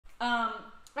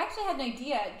actually had an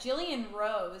idea. Gillian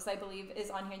Rose, I believe, is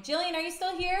on here. Gillian, are you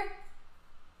still here?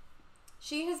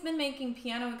 She has been making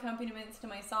piano accompaniments to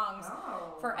my songs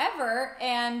forever,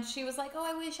 and she was like, oh,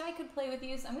 I wish I could play with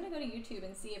you. So I'm going to go to YouTube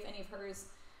and see if any of hers,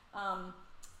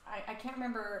 I can't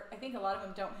remember, I think a lot of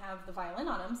them don't have the violin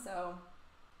on them, so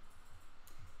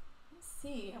let's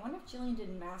see. I wonder if Gillian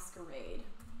did Masquerade.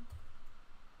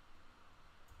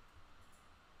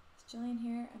 Is Gillian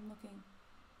here? I'm looking.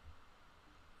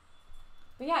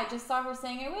 But yeah, I just saw her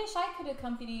saying, I wish I could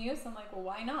accompany you. So I'm like, well,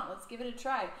 why not? Let's give it a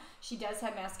try. She does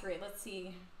have Masquerade. Let's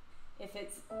see if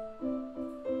it's... All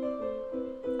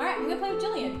right, I'm going to play with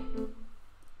Gillian.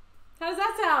 How does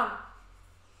that sound?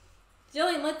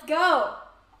 Gillian, let's go.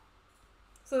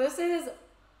 So this is,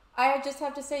 I just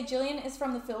have to say, Gillian is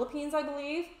from the Philippines, I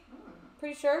believe.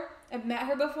 Pretty sure. I've met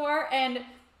her before. And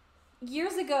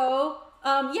years ago...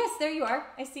 yes, there you are.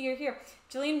 I see you're here.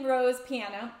 Gillian Rose,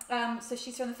 piano. So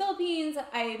she's from the Philippines.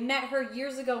 I met her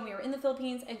years ago when we were in the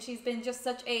Philippines, and she's been just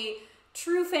such a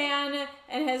true fan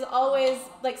and has always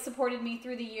like supported me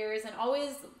through the years and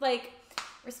always like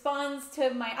responds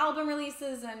to my album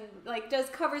releases and like does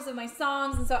covers of my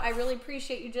songs. And so I really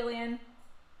appreciate you, Gillian.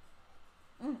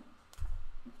 All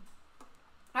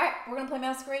right, we're gonna play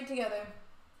Masquerade together.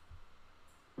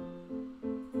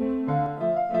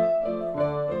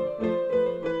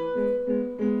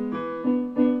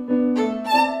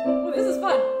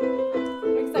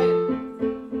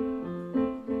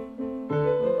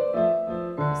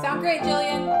 Great,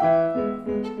 Gillian.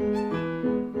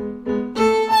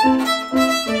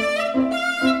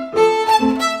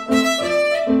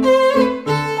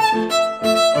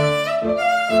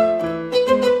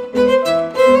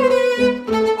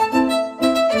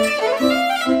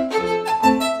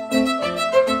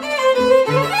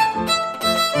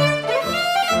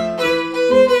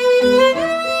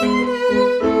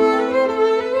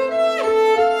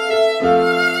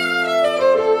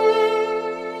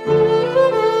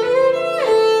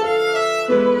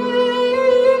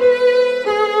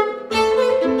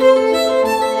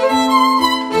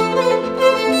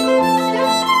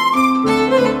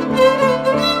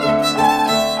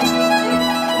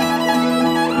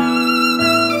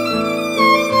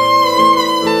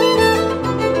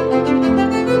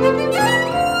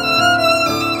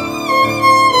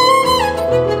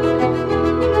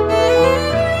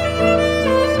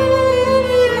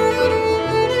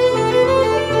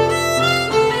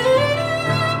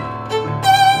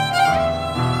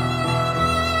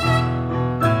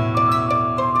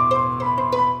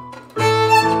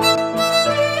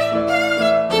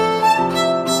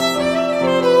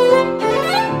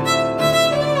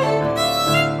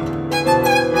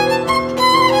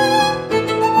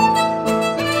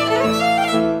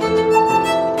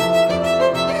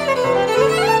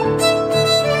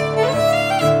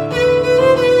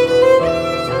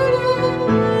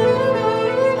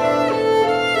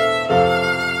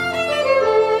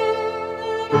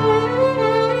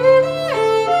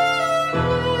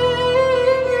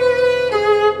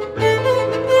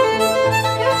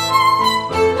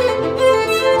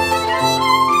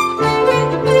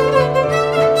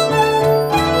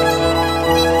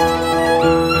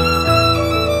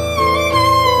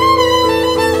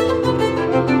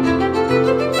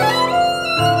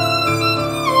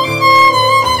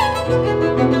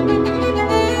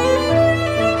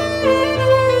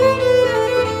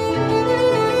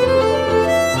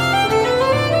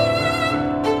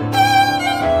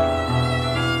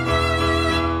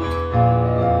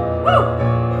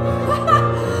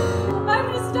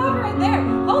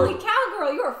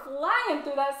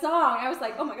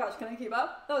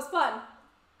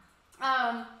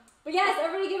 But yes,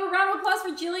 everybody give a round of applause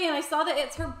for Gillian. I saw that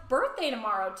it's her birthday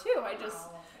tomorrow too. I just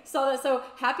saw that. So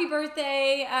happy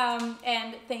birthday,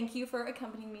 and thank you for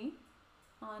accompanying me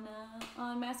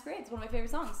on Masquerade. It's one of my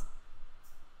favorite songs.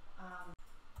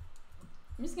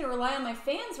 I'm just gonna rely on my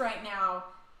fans right now.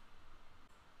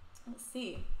 Let's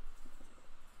see.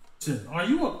 Listen, are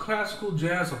you a classical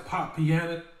jazz or pop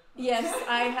pianist? Yes,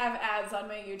 I have ads on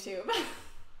my YouTube.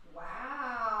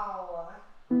 Wow.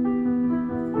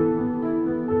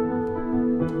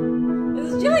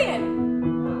 This is Gillian.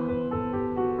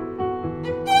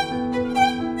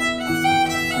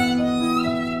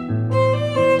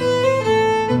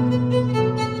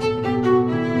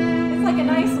 It's like a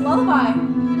nice lullaby.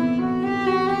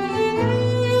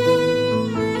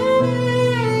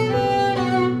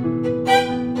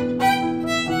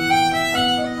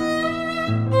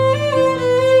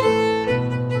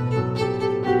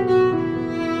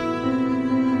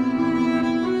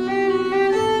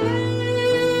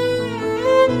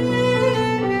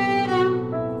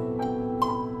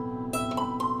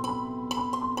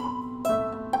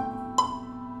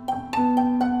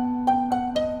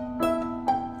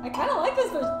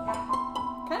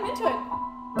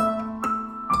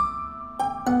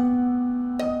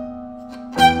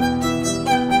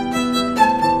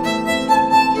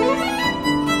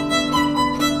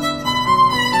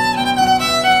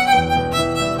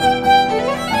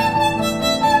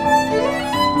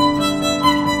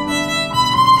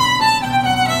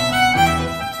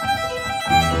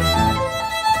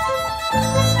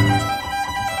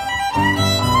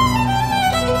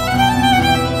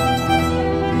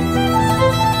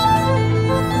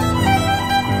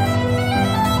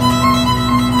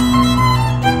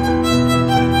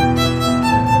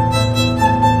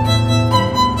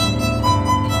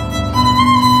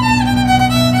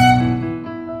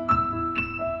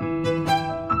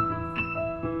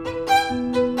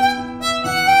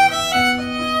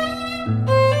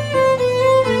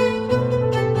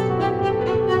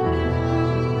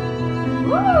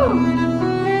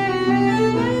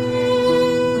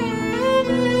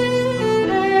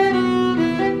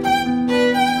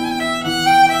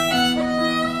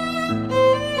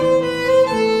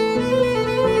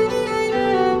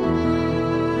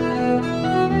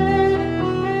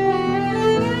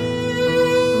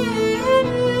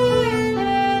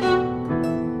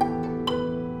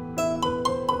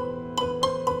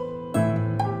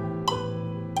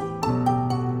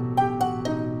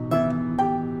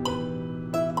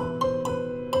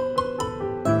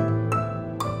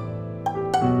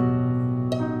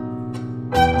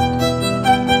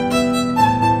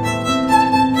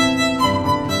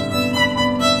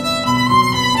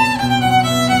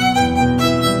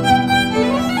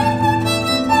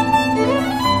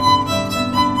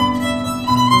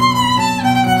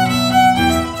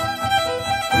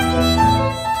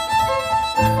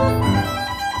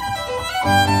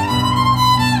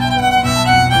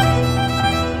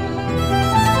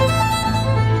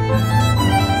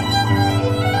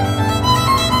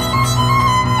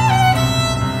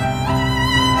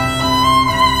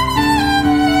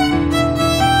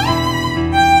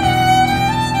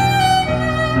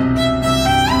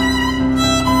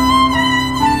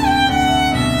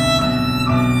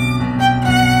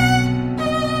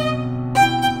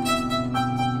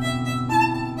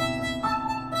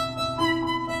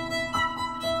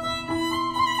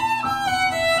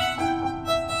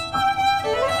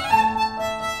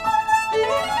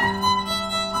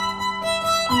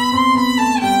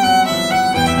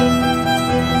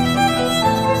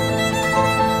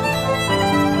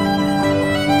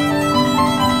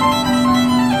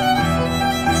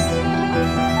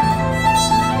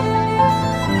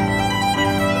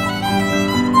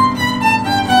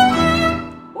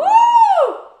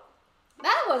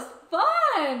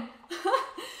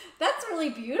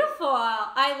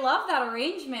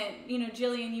 You know,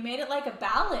 Gillian, you made it like a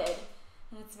ballad,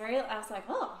 and it's very, I was like,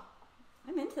 oh,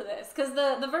 I'm into this, because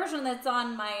the version that's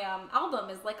on my album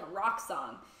is like a rock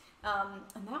song,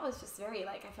 and that was just very,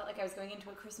 like, I felt like I was going into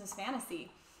a Christmas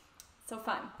fantasy. So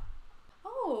fun.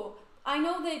 Oh, I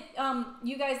know that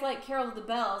you guys like Carol of the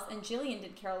Bells, and Gillian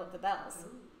did Carol of the Bells,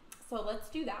 so let's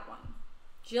do that one.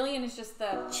 Gillian is just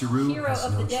the hero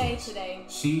of the day today.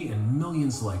 She and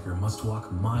millions like her must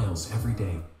walk miles every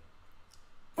day.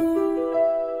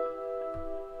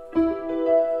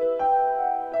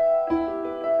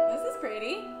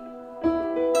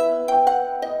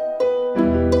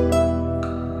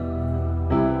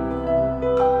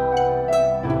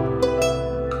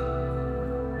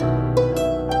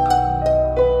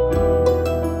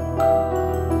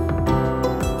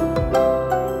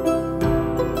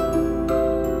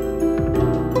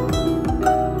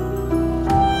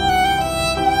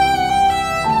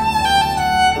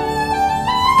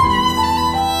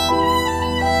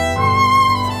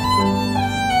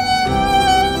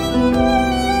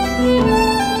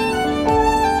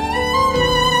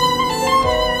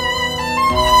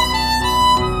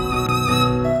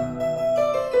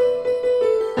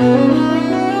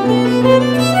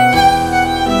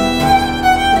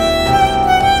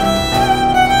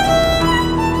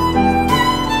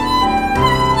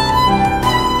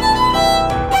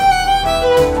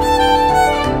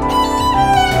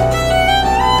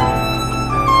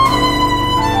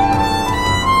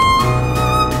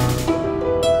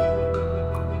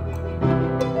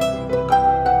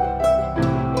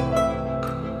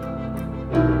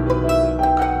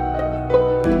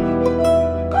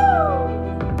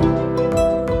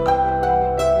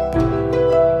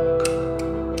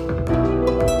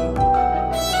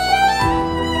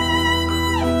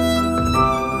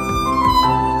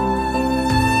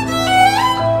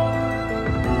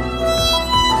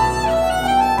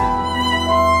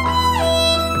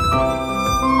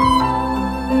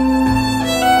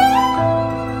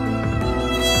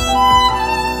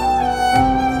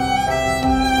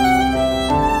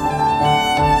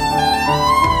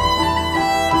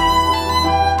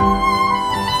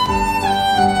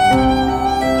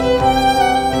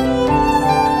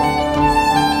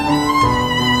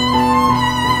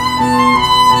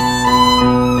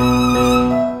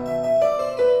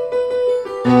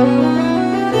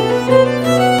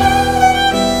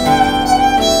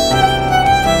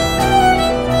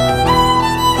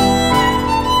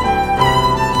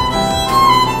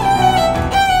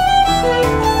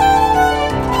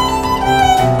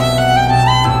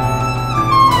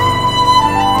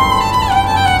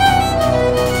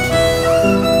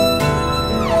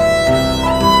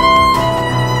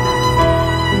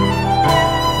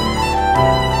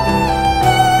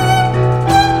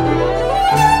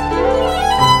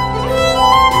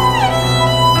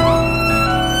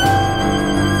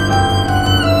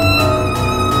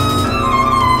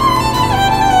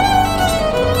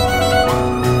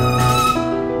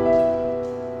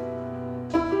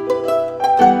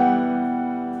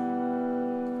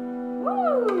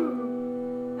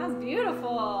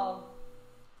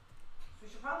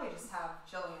 probably just have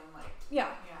Gillian like. Yeah.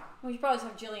 Yeah. We should probably just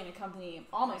have Gillian accompany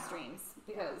all my streams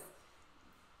because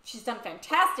she's done a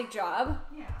fantastic job.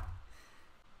 Yeah.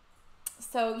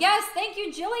 So yes, thank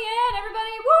you, Gillian.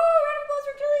 Everybody, woo! Round of applause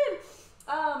for Gillian.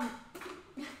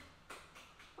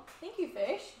 Thank you,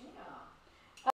 Fish.